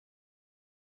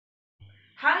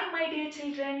my dear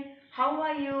children, how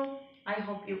are you? I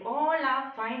hope you all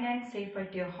are fine and safe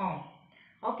at your home.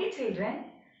 Okay children,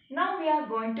 now we are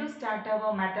going to start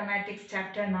our mathematics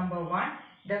chapter number 1,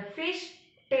 the fish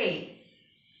tail.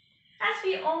 As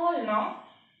we all know,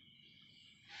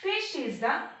 fish is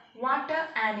the water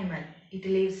animal. It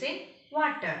lives in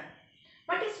water.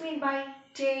 What is meant by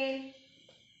tail?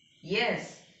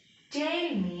 Yes,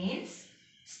 tail means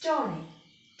story.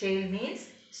 Tail means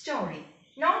story.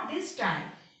 Not this tail.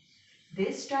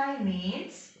 This tail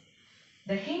means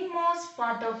the hindmost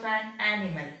part of an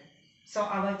animal. So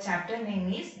our chapter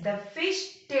name is the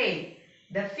fish tail.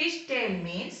 The fish tail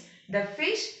means the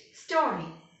fish story.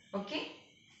 Okay.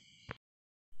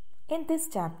 In this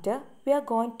chapter, we are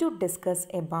going to discuss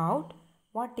about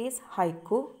what is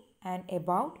haiku and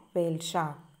about whale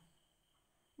shark.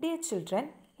 Dear children,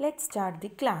 let's start the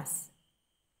class.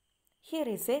 Here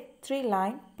is a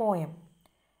 3-line poem.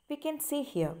 We can see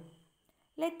here.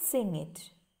 Let's sing it.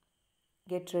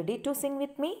 Get ready to sing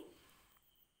with me?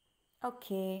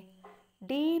 Okay.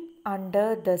 Deep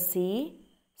under the sea,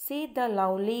 see the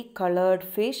lovely colored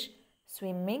fish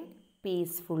swimming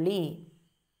peacefully.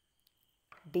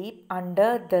 Deep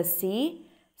under the sea,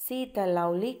 see the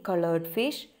lovely colored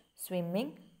fish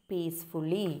swimming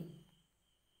peacefully.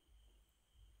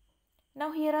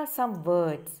 Now here are some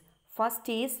words. First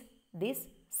is this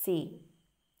sea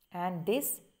and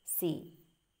this sea.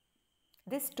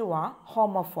 These two are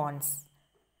homophones.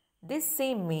 This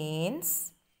sea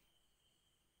means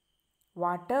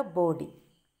water body.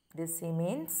 This sea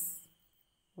means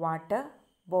water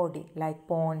body like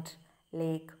pond,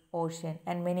 lake, ocean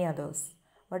and many others.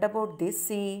 What about this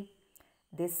sea?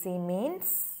 This sea means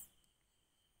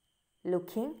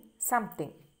looking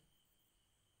something.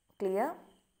 Clear?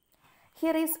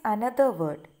 Here is another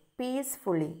word,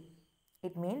 peacefully.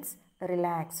 It means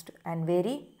relaxed and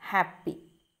very happy.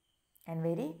 And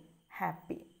very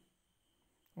happy.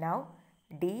 Now,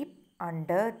 deep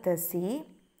under the sea,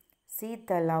 see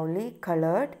the lovely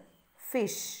colored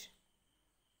fish.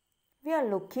 We are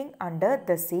looking under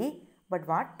the sea, but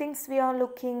what things we are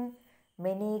looking?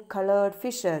 Many colored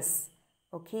fishes.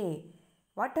 Okay,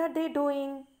 what are they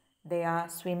doing? They are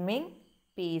swimming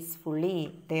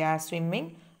peacefully. They are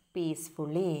swimming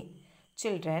peacefully.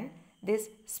 Children, this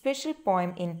special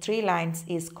poem in 3 lines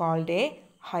is called a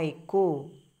haiku.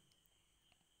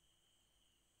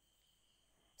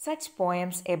 Such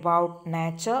poems about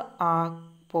nature are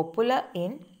popular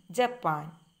in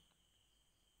Japan.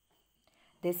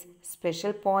 This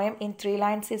special poem in 3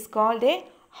 lines is called a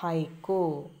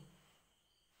haiku.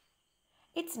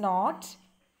 It's not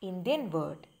Indian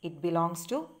word. It belongs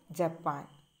to Japan.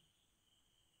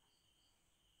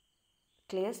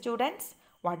 Clear students?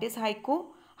 What is haiku?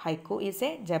 Haiku is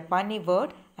a Japanese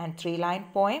word and 3-line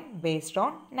poem based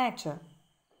on nature.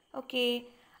 Okay,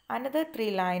 another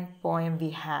 3-line poem we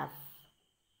have.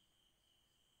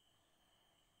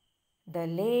 The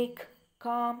lake,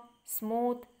 calm,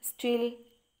 smooth, still,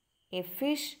 a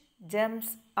fish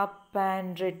jumps up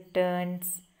and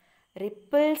returns.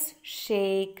 Ripples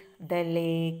shake the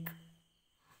lake.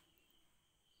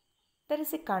 There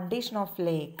is a condition of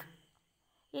lake.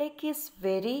 Lake is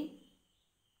very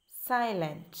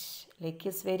silent. Lake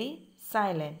is very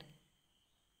silent.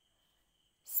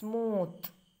 Smooth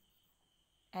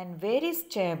and very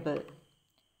stable.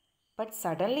 But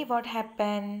suddenly what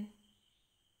happened?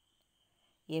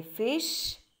 A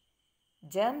fish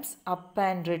jumps up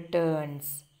and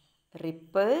returns.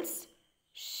 Ripples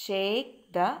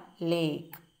shake the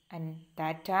lake. And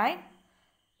that time,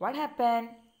 what happened?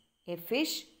 A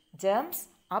fish jumps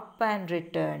up and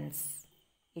returns.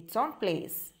 It's on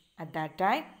place. At that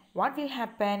time, what will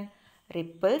happen?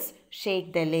 Ripples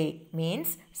shake the lake.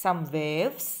 Means some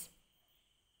waves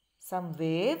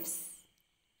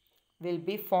will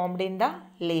be formed in the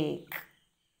lake.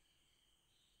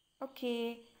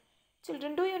 Okay.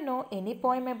 Children, do you know any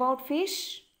poem about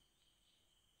fish?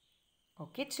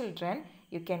 Okay, children,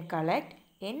 you can collect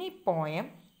any poem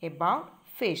about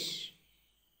fish.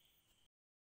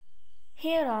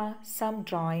 Here are some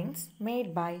drawings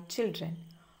made by children.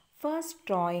 First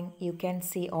drawing you can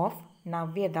see of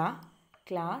Navyada,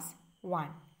 class 1.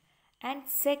 And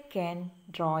second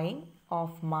drawing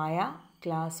of Maya,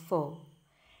 class 4.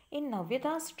 In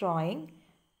Navyada's drawing,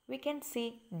 we can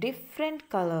see different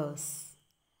colors.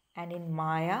 And in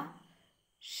Maya,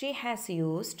 she has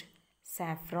used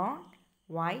saffron,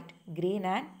 white, green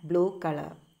and blue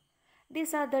color.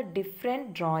 These are the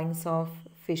different drawings of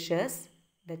fishes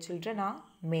the children are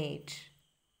made.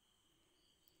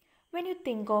 When you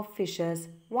think of fishes,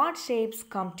 what shapes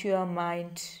come to your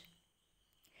mind?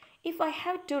 If I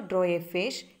have to draw a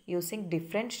fish using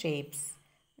different shapes,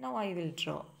 now I will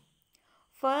draw.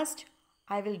 First,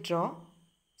 I will draw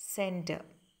center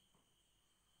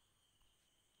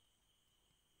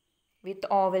with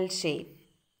oval shape.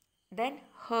 Then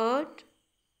heart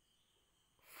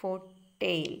for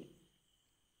tail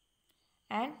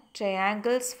and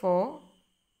triangles for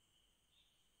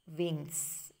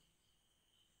wings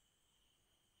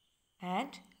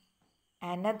and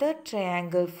another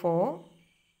triangle for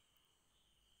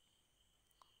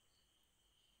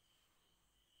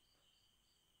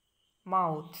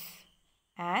mouth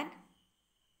and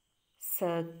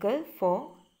circle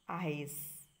for eyes.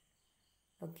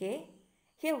 Okay,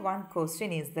 here one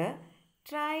question is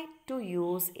try to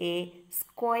use a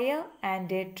square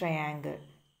and a triangle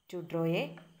to draw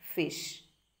a fish.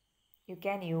 You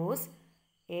can use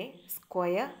a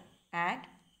square and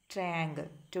triangle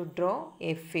to draw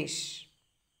a fish.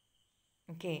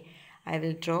 Okay, I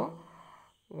will draw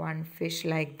one fish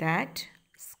like that,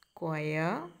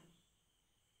 square,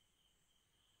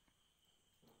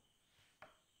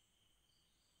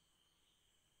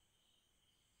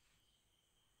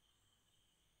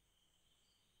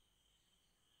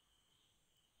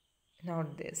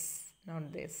 not this,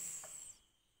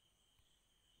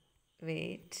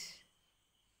 wait,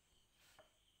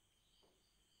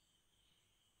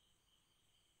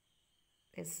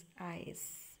 this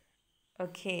eyes,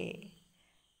 okay,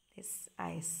 this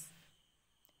eyes.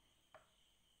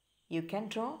 You can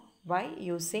draw by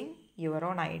using your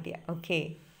own idea,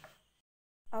 okay.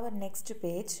 Our next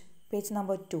page, page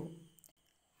number 2.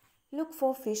 Look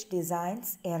for fish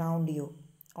designs around you,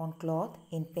 on cloth,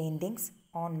 in paintings,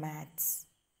 on mats.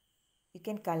 You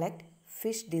can collect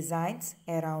fish designs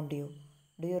around you.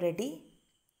 Do you ready?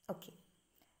 Okay.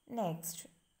 Next,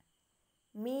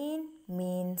 mean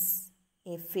means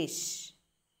a fish.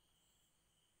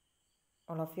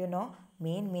 All of you know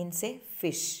mean means a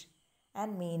fish.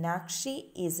 And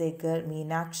Meenakshi is a girl.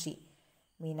 Meenakshi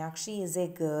is a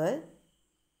girl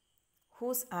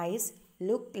whose eyes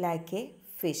look like a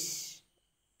fish.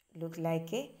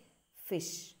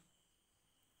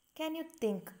 Can you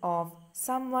think of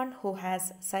someone who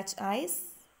has such eyes?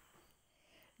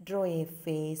 Draw a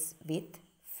face with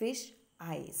fish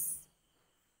eyes.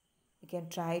 You can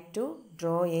try to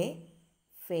draw a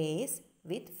face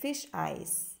with fish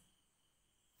eyes.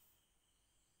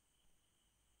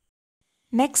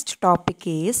 Next topic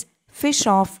is fish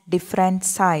of different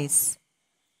size.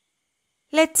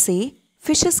 Let's see,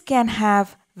 fishes can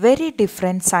have very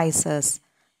different sizes.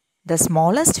 The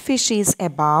smallest fish is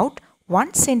about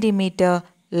 1 centimeter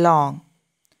long.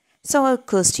 So our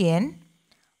question,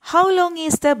 how long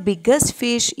is the biggest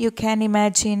fish you can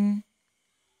imagine?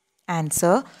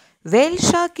 Answer, whale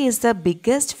shark is the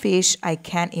biggest fish I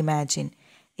can imagine.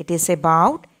 It is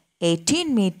about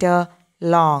 18 meter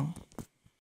long.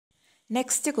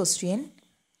 Next question,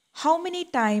 how many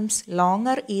times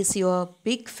longer is your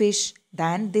big fish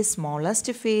than the smallest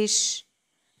fish?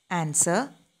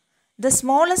 Answer, the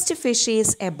smallest fish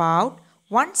is about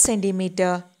 1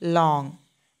 centimeter long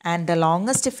and the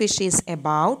longest fish is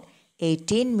about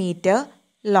 18 meter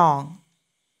long.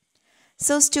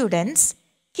 So students,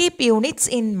 keep units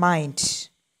in mind.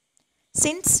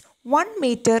 Since 1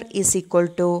 meter is equal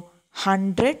to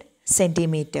 100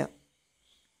 centimeter.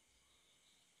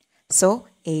 So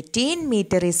 18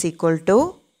 meter is equal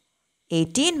to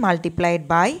 18 multiplied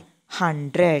by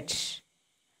 100.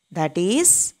 That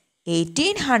is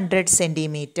 1800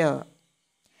 centimeter.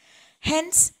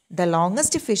 Hence, the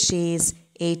longest fish is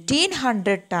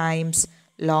 1800 times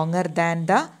longer than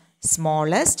the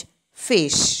smallest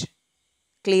fish.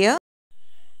 Clear?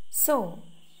 So,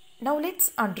 now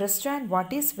let's understand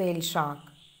what is whale shark.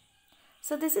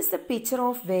 So, this is the picture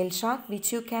of whale shark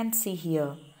which you can see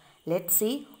here. Let's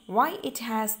see why it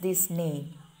has this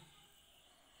name.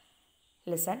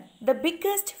 Listen, the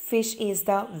biggest fish is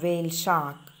the whale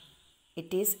shark.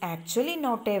 It is actually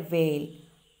not a whale,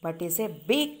 but is a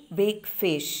big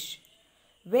fish.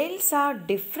 Whales are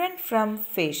different from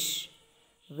fish.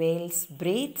 Whales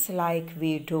breathe like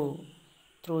we do,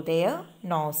 through their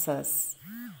noses.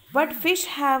 But fish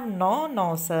have no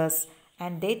noses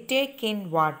and they take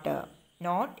in water,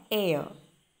 not air.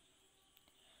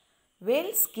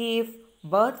 Whales give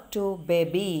birth to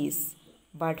babies,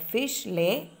 but fish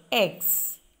lay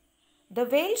eggs. The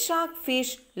whale shark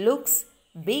fish looks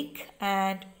big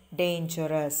and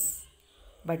dangerous,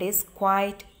 but is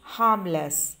quite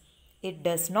harmless. It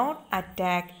does not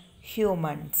attack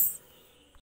humans.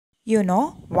 You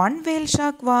know, one whale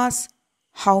shark was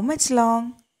how much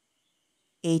long?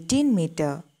 18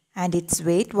 meter, and its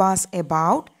weight was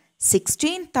about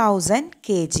 16,000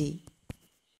 kg.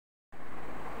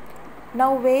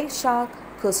 Now whale shark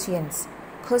questions.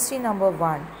 Question number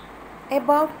 1.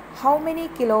 About how many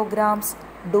kilograms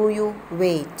do you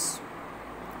weigh?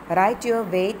 Write your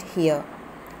weight here.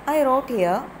 I wrote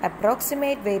here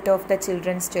approximate weight of the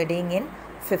children studying in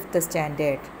 5th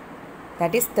standard.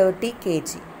 That is 30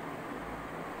 kg.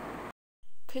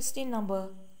 Question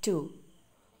number 2.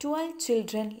 12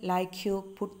 children like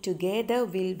you put together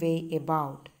will weigh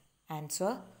about.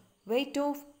 Answer. Weight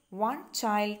of one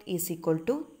child is equal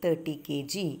to 30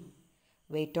 kg.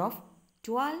 Weight of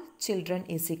 12 children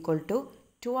is equal to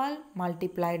 12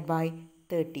 multiplied by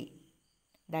 30.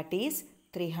 That is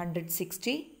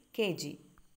 360 kg.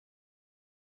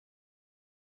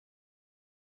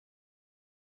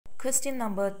 Question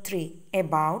number 3.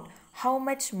 About how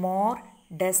much more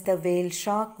does the whale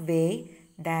shark weigh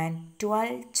than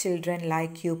 12 children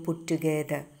like you put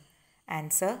together?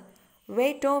 Answer.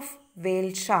 Weight of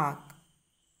whale shark.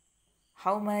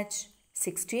 How much?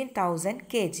 16,000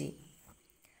 kg.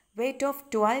 Weight of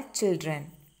 12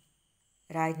 children.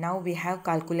 Right now we have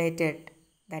calculated.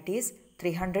 That is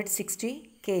 360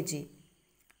 kg.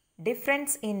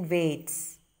 Difference in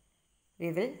weights.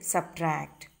 We will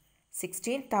subtract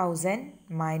 16,000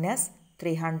 minus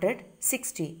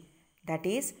 360. That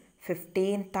is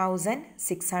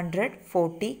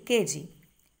 15,640 kg.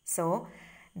 So,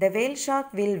 the whale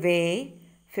shark will weigh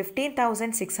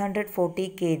 15,640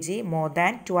 kg more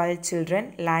than 12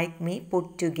 children like me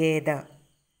put together.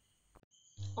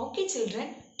 Okay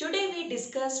children, today we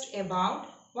discussed about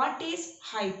what is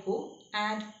hypo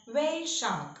and whale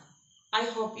shark. I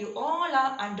hope you all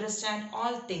understand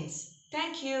all things.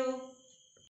 Thank you.